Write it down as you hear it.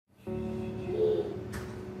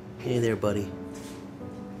Hey there, buddy.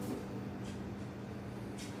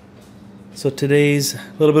 So today's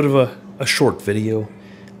a little bit of a short video.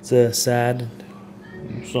 It's a sad,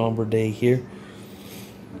 somber day here.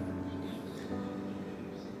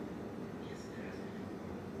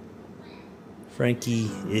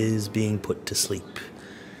 Frankie is being put to sleep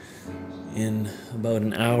in about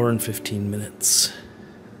an hour and 15 minutes.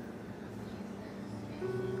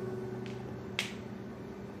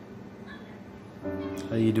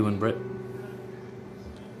 How you doing, Britt?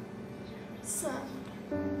 Sad.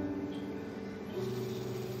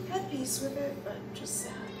 Had peace with it, but just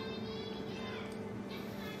sad.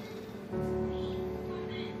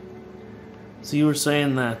 So you were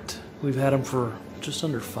saying that we've had him for just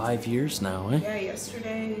under 5 years now, eh? Yeah,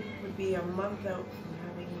 yesterday would be a month out from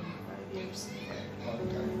having 5 years. Long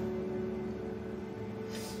time.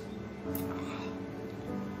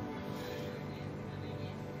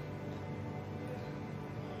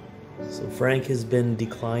 So Frank has been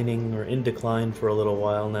declining or in decline for a little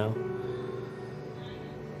while now.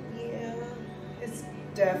 Yeah, his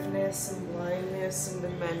deafness and blindness and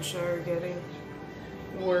dementia are getting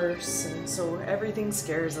worse, and so everything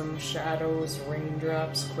scares him. Shadows,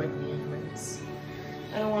 raindrops, quick movements.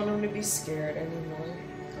 I don't want him to be scared anymore.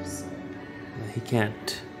 So. He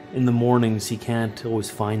can't, in the mornings, he can't always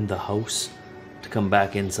find the house to come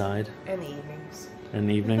back inside. And evenings.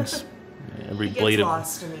 And evenings. Every He blade gets of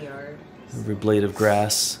lost in the yard. every blade of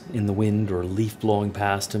grass in the wind or leaf blowing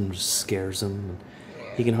past him just scares him.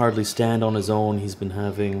 He can hardly stand on his own. He's been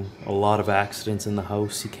having a lot of accidents in the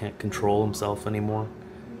house. He can't control himself anymore.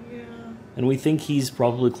 Yeah. And we think he's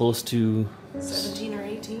probably close to 17 or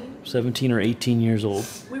 18? 17 or 18 years old.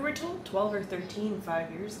 We were told 12 or 13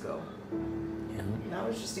 5 years ago. Yeah. That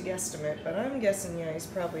was just a guesstimate, but I'm guessing, yeah, he's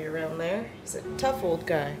probably around there. He's a tough old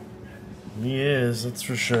guy. He is, that's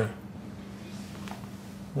for sure.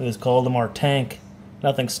 We just called him our tank.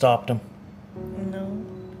 Nothing stopped him. No.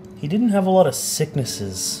 He didn't have a lot of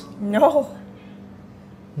sicknesses. No.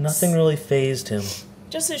 Nothing really fazed him.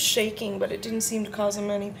 Just his shaking, but it didn't seem to cause him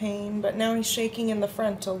any pain. But now he's shaking in the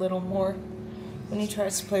front a little more when he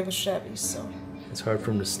tries to play with Chevys, so. It's hard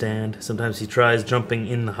for him to stand. Sometimes he tries jumping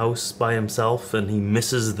in the house by himself and he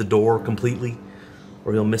misses the door completely.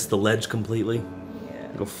 Or he'll miss the ledge completely. Yeah.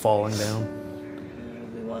 Go falling down.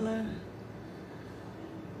 We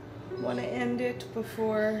wanna end it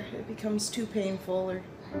before it becomes too painful or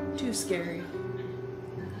too scary.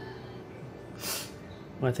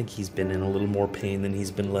 I think he's been in a little more pain than he's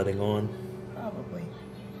been letting on. Probably.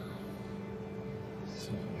 So,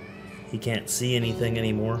 he can't see anything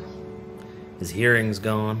anymore. His hearing's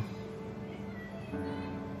gone.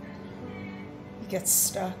 He gets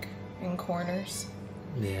stuck in corners.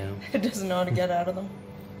 Yeah. He doesn't know how to get out of them.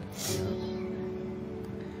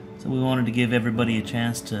 So we wanted to give everybody a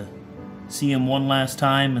chance to see him one last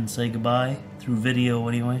time and say goodbye, through video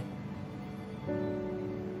anyway.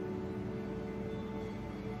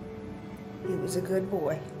 He was a good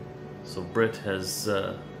boy. So Britt has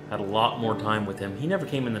had a lot more time with him. He never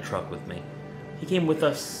came in the truck with me. He came with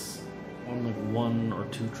us on like 1 or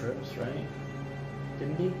 2 trips, right?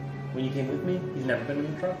 Didn't he? When you came with me? He's never been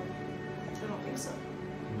in the truck? I don't think so.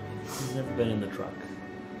 No, he's never been in the truck.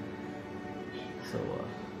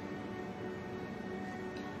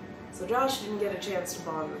 So Josh didn't get a chance to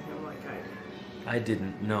bond with him like I did. I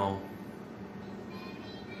didn't know.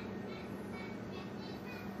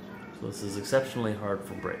 So this is exceptionally hard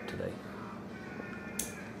for Britt today.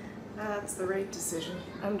 That's the right decision.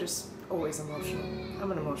 I'm just always emotional.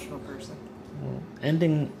 I'm an emotional person. Well,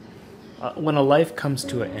 ending, when a life comes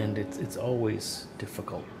to an end, it's always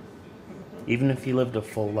difficult. Even if you lived a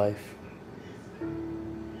full life.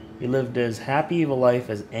 You lived as happy of a life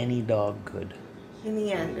as any dog could. In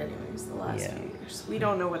the end, anyways, the last few years. We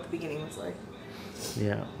don't know what the beginning was like.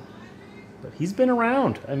 Yeah. But he's been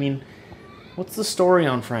around. I mean, what's the story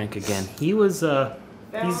on Frank again? He was,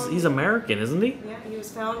 he's American, isn't he? Yeah, he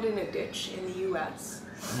was found in a ditch in the U.S.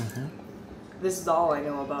 This is all I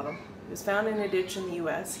know about him. He was found in a ditch in the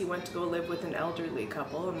U.S. He went to go live with an elderly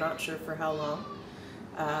couple. I'm not sure for how long.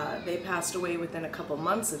 They passed away within a couple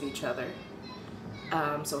months of each other.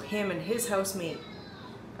 So him and his housemate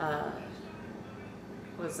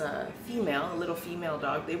was a female, a little female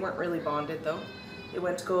dog. They weren't really bonded though. They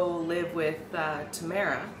went to go live with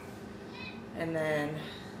Tamara, and then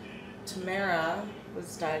Tamara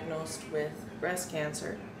was diagnosed with breast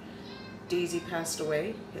cancer. Daisy passed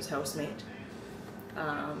away, his housemate,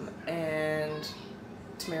 and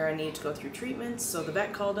Tamara needed to go through treatments, so the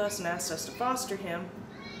vet called us and asked us to foster him.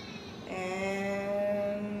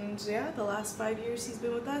 And yeah, the last 5 years he's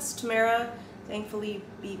been with us. Tamara Thankfully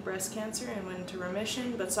beat breast cancer and went into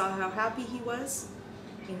remission, but saw how happy he was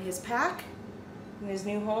in his pack, in his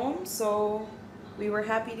new home, so we were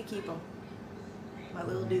happy to keep him. My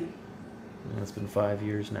little dude. Yeah, it's been 5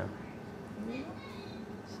 years now.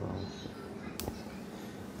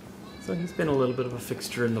 So he's been a little bit of a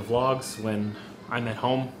fixture in the vlogs when I'm at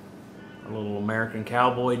home. A little American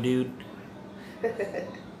cowboy dude. But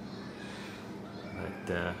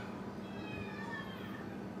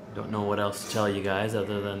don't know what else to tell you guys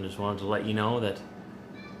other than just wanted to let you know that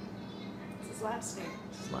It's his last day.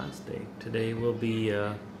 it's his last day. Today will be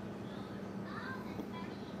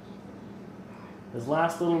his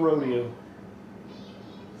last little rodeo.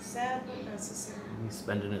 Sad but necessary. He's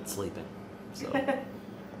spending it sleeping. So At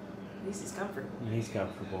least he's comfortable. he's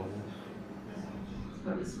comfortable.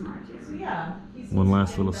 Yeah. One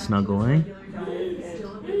last little snuggle, eh?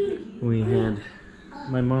 We had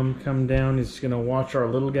my mom come down. He's gonna watch our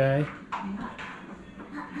little guy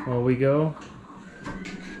while we go.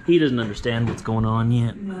 He doesn't understand what's going on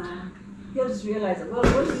yet. No. He'll just realize it. Well,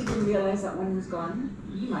 will he even realize that one was gone?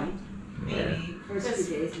 He might. Maybe. First Because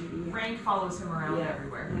 2 days, maybe. Frank follows him around Yeah.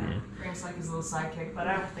 everywhere. Yeah. Frank's like his little sidekick, but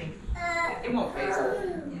I don't think it won't phase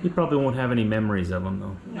him. He probably won't have any memories of him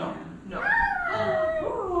though. No, no.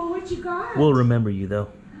 Oh, what you got? We'll remember you though.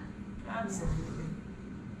 Absolutely.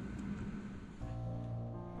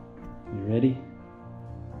 You ready?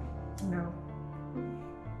 No.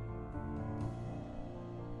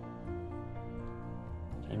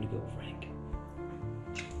 Time to go, Frank.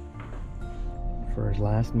 For his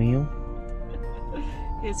last meal.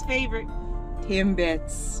 His favorite.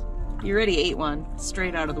 Timbits. You already ate one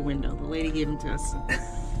straight out of the window. The lady gave them to us.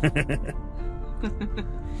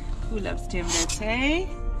 Who loves Timbits, hey?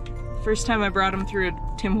 First time I brought him through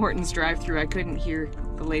a Tim Hortons drive-thru, I couldn't hear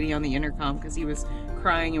the lady on the intercom because he was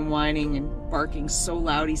crying and whining and barking so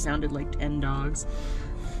loud he sounded like 10 dogs.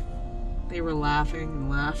 They were laughing and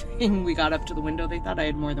laughing. We got up to the window. They thought I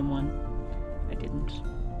had more than one. I didn't.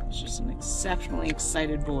 I was just an exceptionally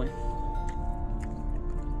excited boy.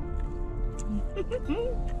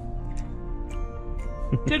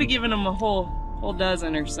 Could have given him a whole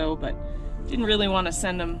dozen or so, but didn't really want to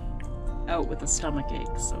send him out with a stomach ache.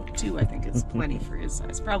 So 2, I think, is plenty for his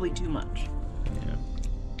size. Probably too much. Yeah.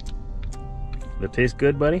 That tastes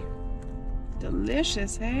good, buddy?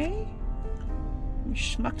 Delicious, hey? I'm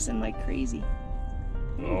schmucksing like crazy.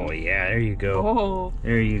 Oh yeah, there you go. Oh,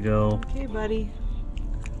 There you go. okay, buddy.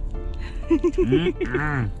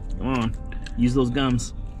 Come on, use those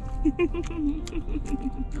gums. He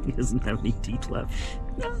doesn't have any teeth left.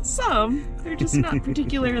 No, some. They're just not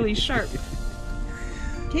particularly sharp.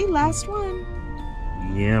 Okay, last one.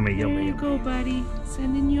 Yummy, There yummy, you yummy. go, buddy.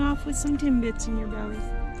 Sending you off with some Timbits in your belly.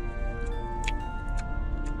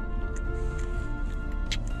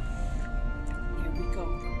 Here we go.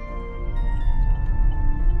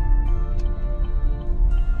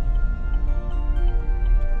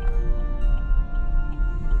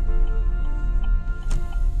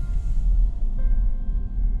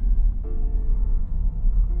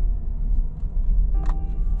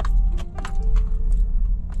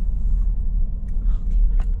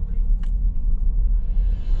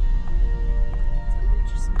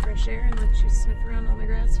 Fresh air and let you sniff around on the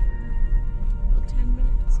grass for about 10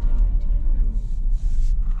 minutes, 10, 15,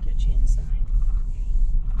 and get you inside.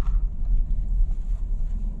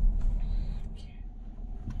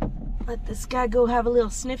 Let this guy go have a little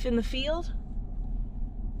sniff in the field.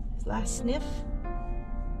 His last sniff.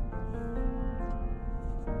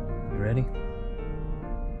 You ready?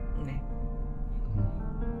 No.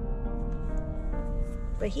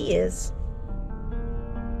 But he is.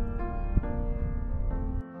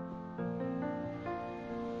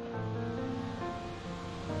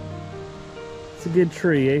 It's a good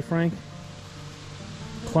tree, eh, Frank?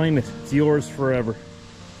 Claim it. It's yours forever.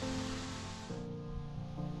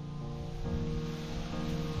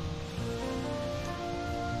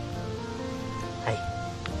 Hey.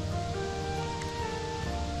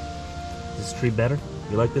 Is this tree better?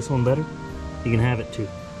 You like this one better? You can have it too.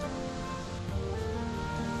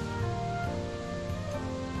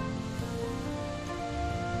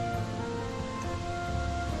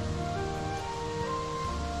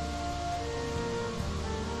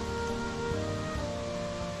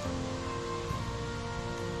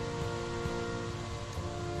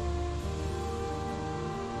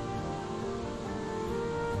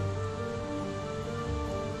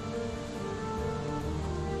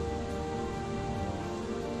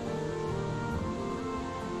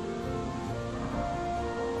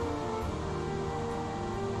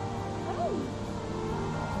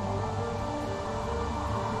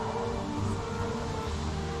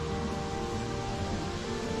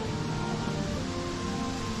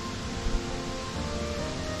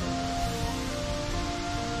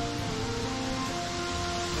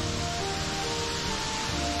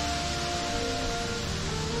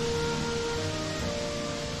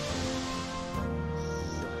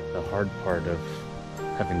 the hard part of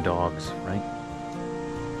having dogs, right?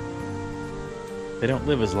 They don't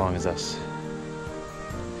live as long as us.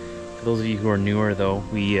 For those of you who are newer though,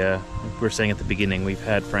 we were saying at the beginning, we've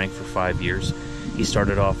had Frank for 5 years. He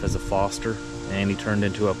started off as a foster and he turned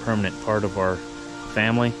into a permanent part of our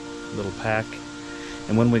family, little pack.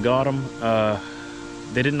 And when we got him,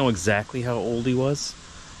 they didn't know exactly how old he was,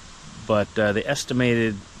 but they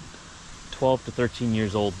estimated 12 to 13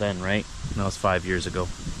 years old then, right? And that was 5 years ago.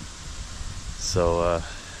 So,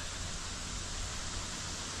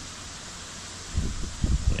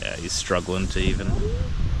 yeah, he's struggling to even...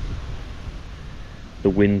 The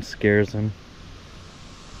wind scares him.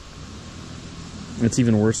 It's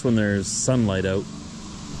even worse when there's sunlight out.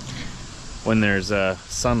 When there's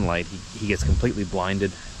sunlight, he gets completely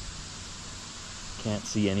blinded. Can't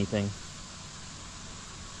see anything.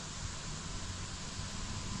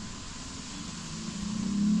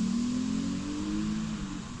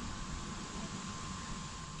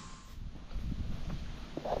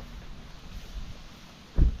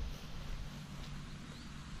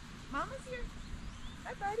 Mama's here.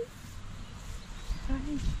 Hi, buddy. Hi.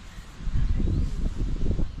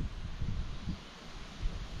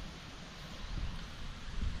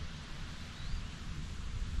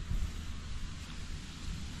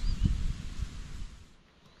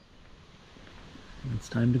 It's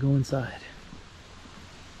time to go inside.